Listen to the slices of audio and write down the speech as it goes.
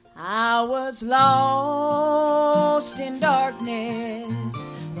I was lost in darkness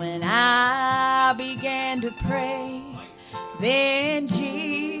when I began to pray. Then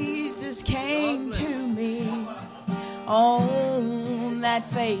Jesus came to me on that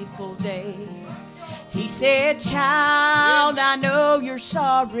faithful day. He said, child, I know you're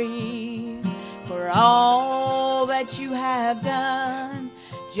sorry for all that you have done.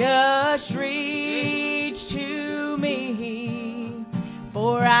 Just reach to me,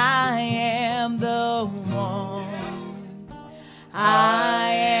 for I am the one.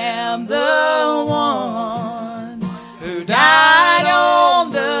 I am the one who died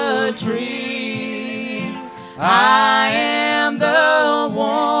on the tree. I am the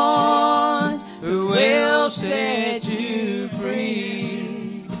one who will set you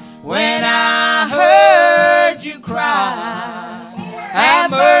free. When I heard you cry,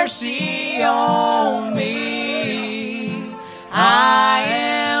 have mercy on me. I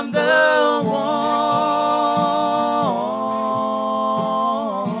am the one.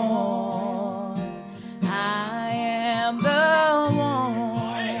 I am the one.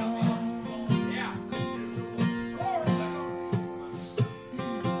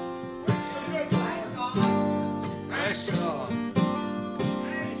 Bless you, Lord.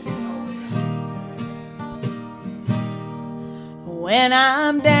 When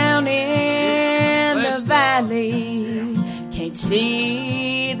I'm down in the valley, can't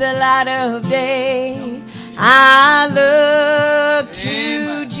see the light of day, I look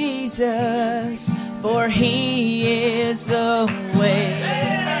to Jesus, for He is the way.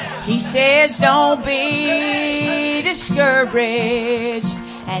 He says, don't be discouraged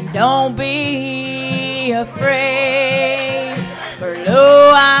and don't be afraid, for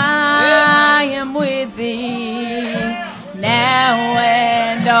lo, I am with thee now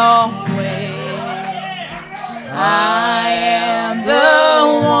and always. I am the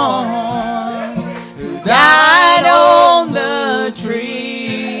one who died on the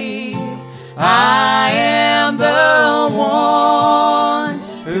tree. I am the one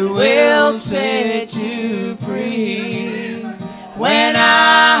who will set you free. When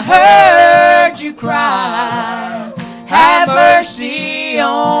I heard you cry, have mercy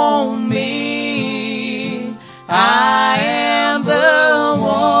on me. I am the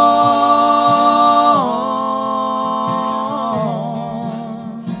one.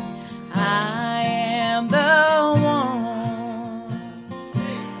 I am the one.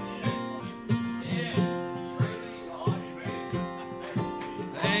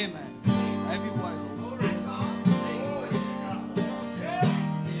 Amen. Everybody.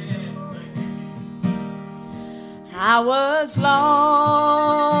 I was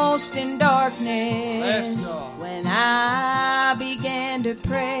lost in darkness when I began to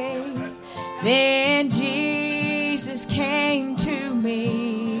pray. Then Jesus came to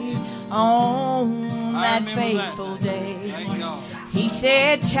me on that faithful day. He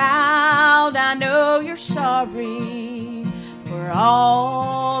said, child, I know you're sorry for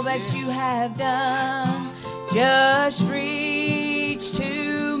all that you have done. Just reach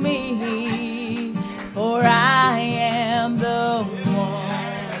to me, for I am the one.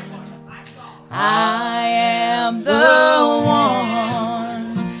 I am the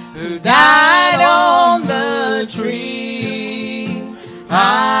one who died on the tree.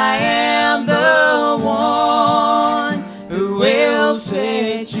 I am the one who will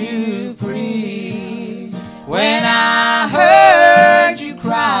set you free. When I heard you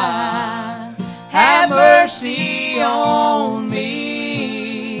cry, have mercy on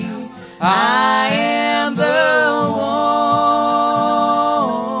me. I